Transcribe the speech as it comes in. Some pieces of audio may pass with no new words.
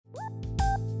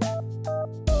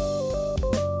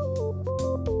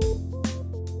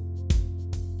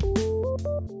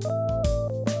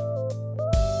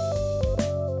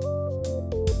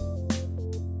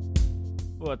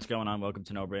What's going on? Welcome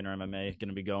to No Brainer MMA. Going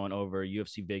to be going over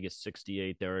UFC Vegas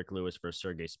 68, Derrick Lewis versus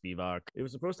Serghei Spivac. It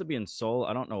was supposed to be in Seoul.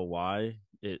 I don't know why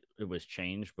it was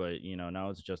changed, but now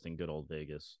it's just in good old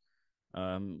Vegas.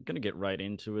 Gonna get right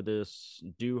into this.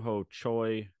 Duho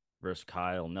Choi versus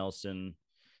Kyle Nelson.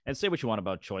 And say what you want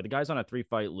about Choi. The guy's on a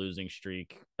 3-fight losing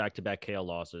streak, back-to-back KO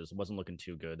losses. Wasn't looking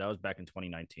too good. That was back in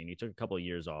 2019. He took a couple of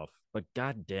years off. But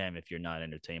goddamn if you're not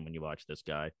entertained when you watch this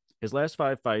guy. His last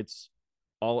 5 fights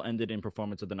all ended in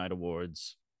Performance of the Night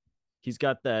awards. He's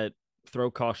got that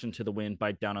throw caution to the wind,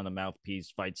 bite down on the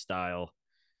mouthpiece fight style,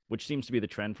 which seems to be the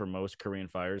trend for most Korean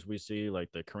fighters we see,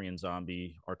 like the Korean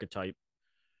zombie archetype.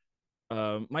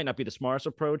 Might not be the smartest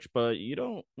approach, but you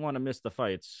don't want to miss the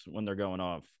fights when they're going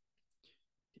off.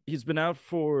 He's been out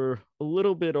for a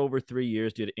little bit over 3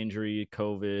 years due to injury,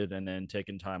 COVID, and then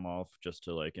taking time off just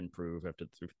to like improve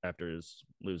after his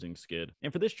losing skid.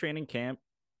 And for this training camp,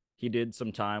 he did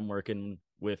some time working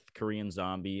with Korean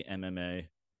Zombie MMA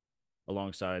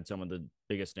alongside some of the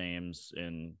biggest names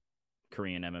in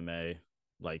Korean MMA,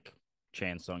 like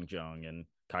Chan Sung Jung and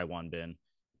Kai Wan Bin.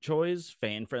 Choi's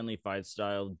fan friendly fight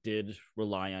style did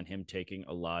rely on him taking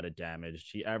a lot of damage.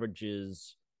 He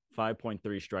averages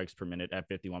 5.3 strikes per minute at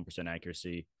 51%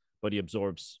 accuracy, but he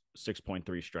absorbs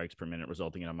 6.3 strikes per minute,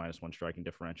 resulting in a -1 striking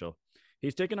differential.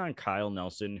 He's taken on Kyle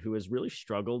Nelson, who has really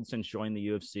struggled since joining the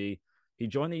UFC. He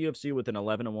joined the UFC with an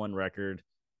 11-1 record,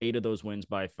 8 of those wins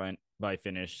by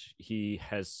finish. He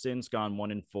has since gone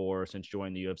 1-4 since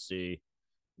joining the UFC,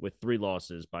 with 3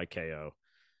 losses by KO.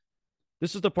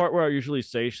 This is the part where I usually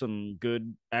say some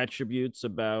good attributes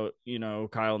about,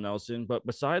 Kyle Nelson. But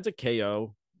besides a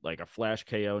KO, like a flash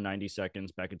KO 90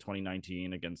 seconds back in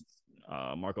 2019 against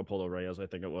Marco Polo Reyes, I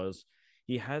think it was,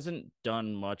 he hasn't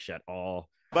done much at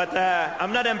all. But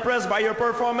I'm not impressed by your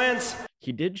performance.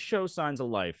 He did show signs of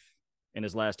life in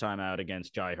his last time out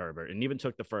against Jai Herbert and even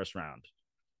took the first round.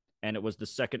 And it was the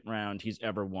second round he's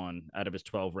ever won out of his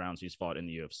 12 rounds he's fought in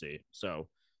the UFC. So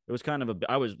it was kind of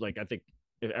I was like, I think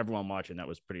if everyone watching that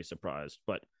was pretty surprised.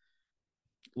 But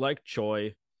like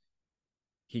Choi,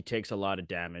 he takes a lot of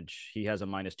damage. He has a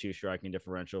 -2 striking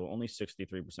differential, only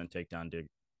 63%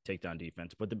 takedown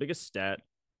defense. But the biggest stat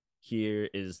here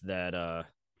is that out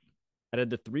of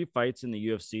the 3 fights in the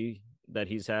UFC that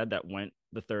he's had that went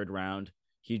the third round,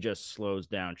 he just slows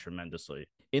down tremendously.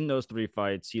 In those 3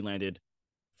 fights, he landed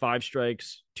 5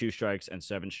 strikes, 2 strikes, and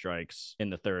 7 strikes in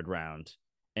the third round,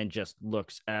 and just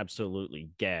looks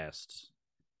absolutely gassed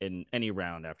in any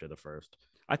round after the first.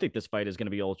 I think this fight is going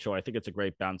to be old Choi. I think it's a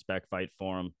great bounce back fight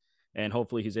for him, and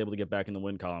hopefully he's able to get back in the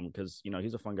win column because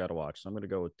he's a fun guy to watch. So I'm going to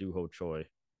go with Duho Choi,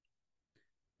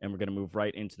 and we're going to move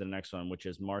right into the next one, which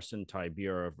is Marcin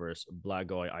Tybura versus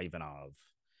Blagoy Ivanov.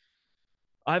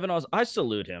 Ivanov, I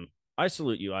salute him. I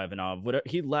salute you, Ivanov. What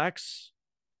he lacks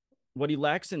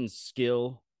in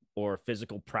skill or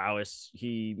physical prowess,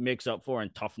 he makes up for in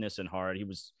toughness and heart.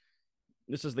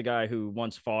 This is the guy who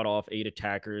once fought off 8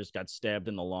 attackers, got stabbed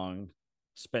in the lung,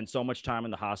 spent so much time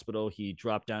in the hospital, he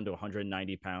dropped down to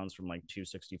 190 pounds from like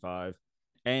 265.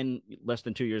 And less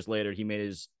than 2 years later, he made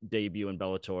his debut in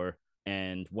Bellator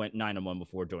and went 9-1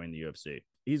 before joining the UFC.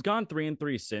 He's gone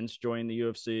 3-3 since joining the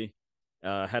UFC.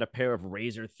 Had a pair of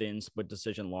razor-thin split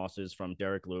decision losses from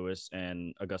Derrick Lewis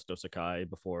and Augusto Sakai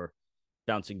before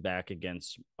bouncing back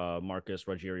against Marcus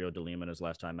Rogerio de Lima in his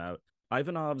last time out.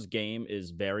 Ivanov's game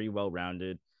is very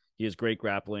well-rounded. He has great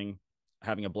grappling,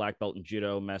 having a black belt in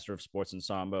judo, master of sports in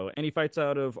sambo, and he fights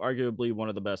out of arguably one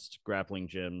of the best grappling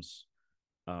gyms,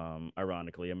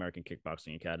 ironically, American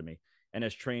Kickboxing Academy, and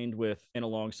has trained with and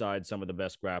alongside some of the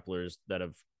best grapplers that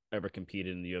have ever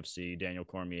competed in the UFC, Daniel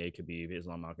Cormier, Khabib,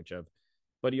 Islam Makhachev.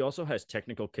 But he also has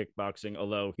technical kickboxing,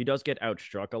 although he does get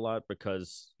outstruck a lot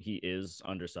because he is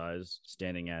undersized,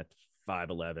 standing at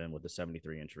 5'11 with a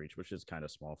 73-inch reach, which is kind of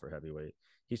small for heavyweight.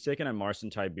 He's taken on Marcin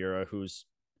Tybura, who's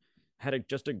had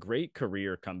just a great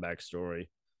career comeback story.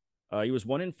 He was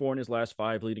 1-4 in his last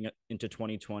 5 leading into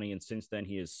 2020, and since then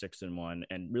he is 6-1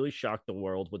 and really shocked the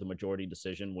world with a majority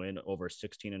decision win over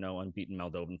 16-0 unbeaten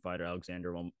Moldovan fighter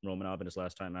Alexander Romanov in his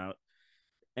last time out.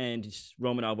 And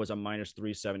Romanov was a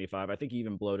 -375. I think he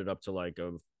even bloated up to like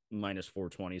a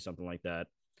 -420, something like that.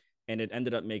 And it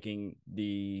ended up making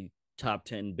the top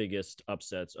 10 biggest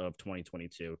upsets of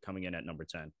 2022, coming in at number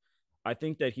 10. I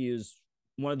think that he is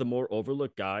one of the more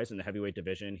overlooked guys in the heavyweight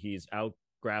division. He's out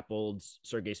grappled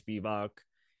Serghei Spivac.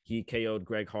 He KO'd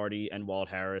Greg Hardy and Walt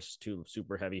Harris, 2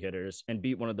 super heavy hitters, and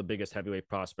beat one of the biggest heavyweight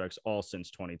prospects all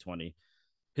since 2020.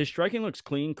 His striking looks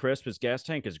clean, crisp. His gas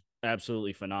tank is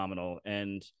absolutely phenomenal.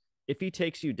 And if he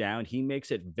takes you down, he makes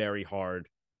it very hard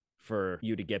for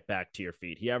you to get back to your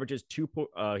feet. He averages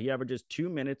 2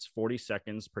 minutes 40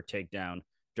 seconds per takedown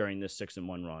during this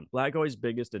 6-1 run. Blagoy's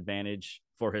biggest advantage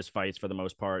for his fights, for the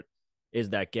most part, is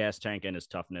that gas tank and his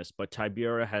toughness. But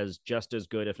Tybura has just as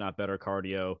good, if not better,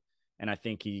 cardio. And I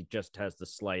think he just has the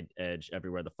slight edge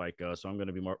everywhere the fight goes. So I'm going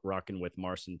to be rocking with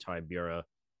Marcin Tybura,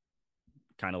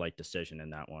 kind of like decision in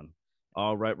that one.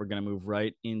 All right, we're going to move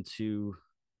right into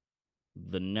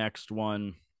the next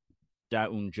one. Da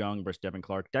Un Jung versus Devin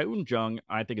Clark. Da Un Jung,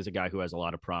 I think, is a guy who has a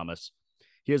lot of promise.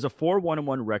 He has a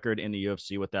 4-1-1 record in the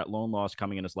UFC, with that lone loss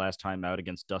coming in his last time out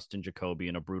against Dustin Jacoby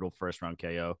in a brutal first-round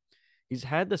KO. He's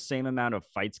had the same amount of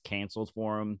fights canceled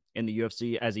for him in the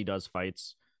UFC as he does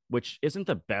fights, which isn't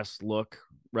the best look,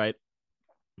 right?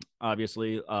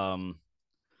 Obviously,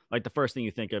 like the first thing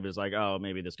you think of is like, oh,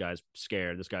 maybe this guy's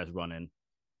scared, this guy's running.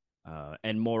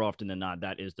 And more often than not,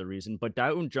 that is the reason. But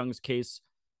Da Un Jung's case,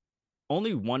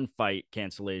 only one fight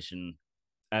cancellation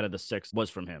out of the 6 was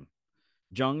from him.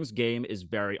 Jung's game is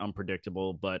very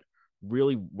unpredictable, but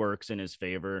really works in his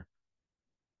favor.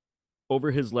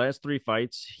 Over his last 3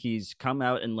 fights, he's come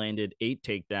out and landed 8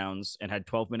 takedowns and had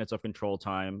 12 minutes of control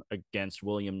time against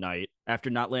William Knight after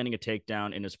not landing a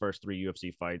takedown in his first 3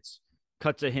 UFC fights.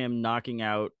 Cut to him knocking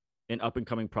out an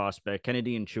up-and-coming prospect,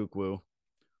 Kennedy Nchukwu,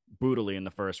 brutally in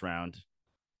the first round.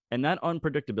 And that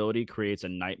unpredictability creates a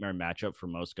nightmare matchup for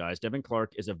most guys. Devin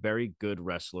Clark is a very good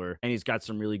wrestler, and he's got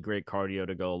some really great cardio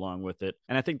to go along with it.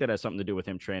 And I think that has something to do with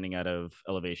him training out of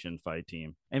Elevation Fight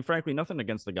Team. And frankly, nothing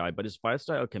against the guy, but his fight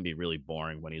style can be really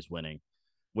boring when he's winning,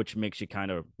 which makes you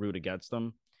kind of root against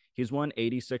him. He's won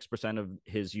 86% of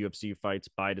his UFC fights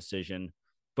by decision,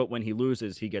 but when he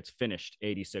loses, he gets finished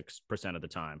 86% of the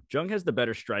time. Jung has the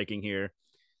better striking here,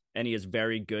 and he has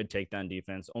very good takedown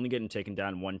defense, only getting taken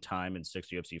down 1 time in 6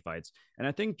 UFC fights. And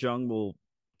I think Jung will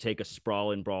take a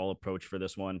sprawl and brawl approach for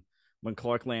this one. When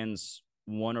Clark lands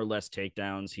 1 or less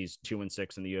takedowns, he's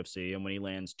 2-6 in the UFC. And when he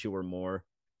lands 2 or more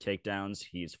takedowns,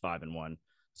 he's 5-1.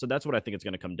 So that's what I think it's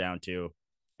going to come down to.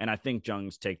 And I think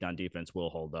Jung's takedown defense will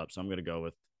hold up. So I'm going to go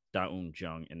with Da Un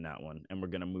Jung in that one. And we're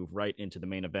going to move right into the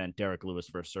main event, Derrick Lewis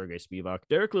versus Serghei Spivac.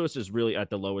 Derrick Lewis is really at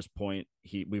the lowest point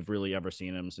we've really ever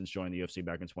seen him since joining the UFC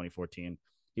back in 2014.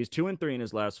 He's 2-3 in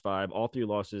his last 5, all 3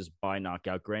 losses by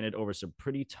knockout, granted over some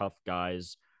pretty tough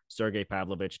guys, Sergey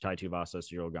Pavlovich, Tai Tuivasa,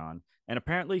 Ciryl Gane. And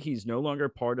apparently he's no longer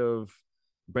part of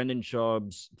Brendan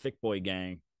Schaub's thick boy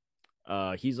gang.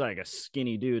 He's like a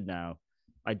skinny dude now.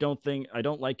 I don't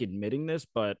like admitting this,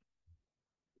 but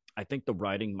I think the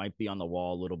writing might be on the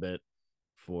wall a little bit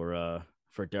for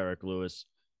Derrick Lewis.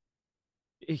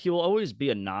 He'll always be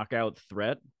a knockout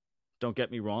threat, don't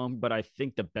get me wrong, but I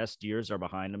think the best years are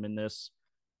behind him in this.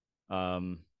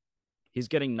 He's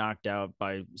getting knocked out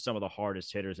by some of the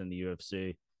hardest hitters in the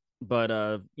UFC.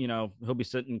 But he'll be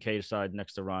sitting cage side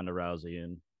next to Ronda Rousey,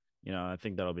 and I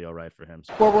think that'll be all right for him.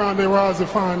 What Ronda Rousey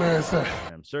fine ass at?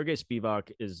 Serghei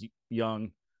Spivac is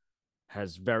young,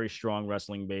 has very strong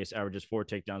wrestling base, averages 4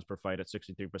 takedowns per fight at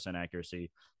 63% accuracy.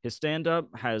 His stand-up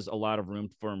has a lot of room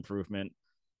for improvement,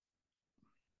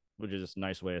 which is just a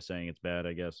nice way of saying it's bad,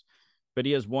 I guess. But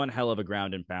he has one hell of a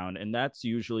ground and pound, and that's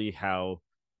usually how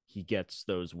he gets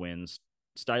those wins.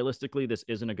 Stylistically, this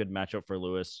isn't a good matchup for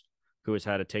Lewis, who has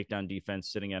had a takedown defense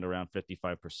sitting at around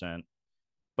 55%,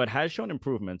 but has shown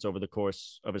improvements over the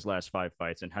course of his last 5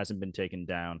 fights and hasn't been taken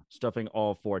down, stuffing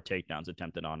all 4 takedowns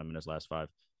attempted on him in his last 5.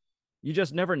 You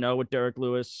just never know with Derrick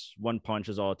Lewis. 1 punch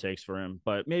is all it takes for him,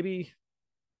 but maybe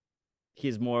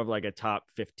he's more of like a top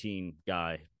 15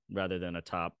 guy rather than a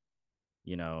top,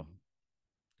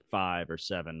 5 or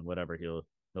 7, whatever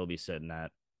he'll be sitting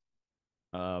at.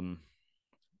 So I'm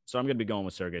going to be going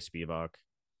with Serghei Spivac.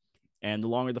 And the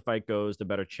longer the fight goes, the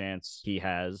better chance he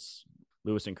has.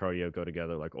 Lewis and cardio go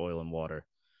together like oil and water.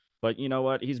 But you know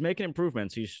what? He's making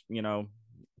improvements. He's,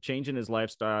 changing his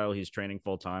lifestyle. He's training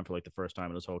full time for like the first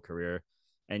time in his whole career.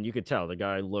 And you could tell the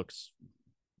guy looks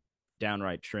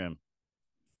downright trim.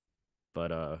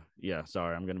 But yeah,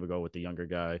 sorry, I'm gonna go with the younger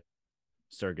guy,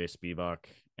 Serghei Spivac.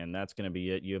 And that's gonna be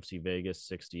it. UFC Vegas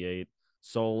 68.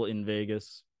 Seoul in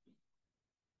Vegas.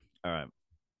 All right.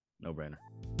 No brainer.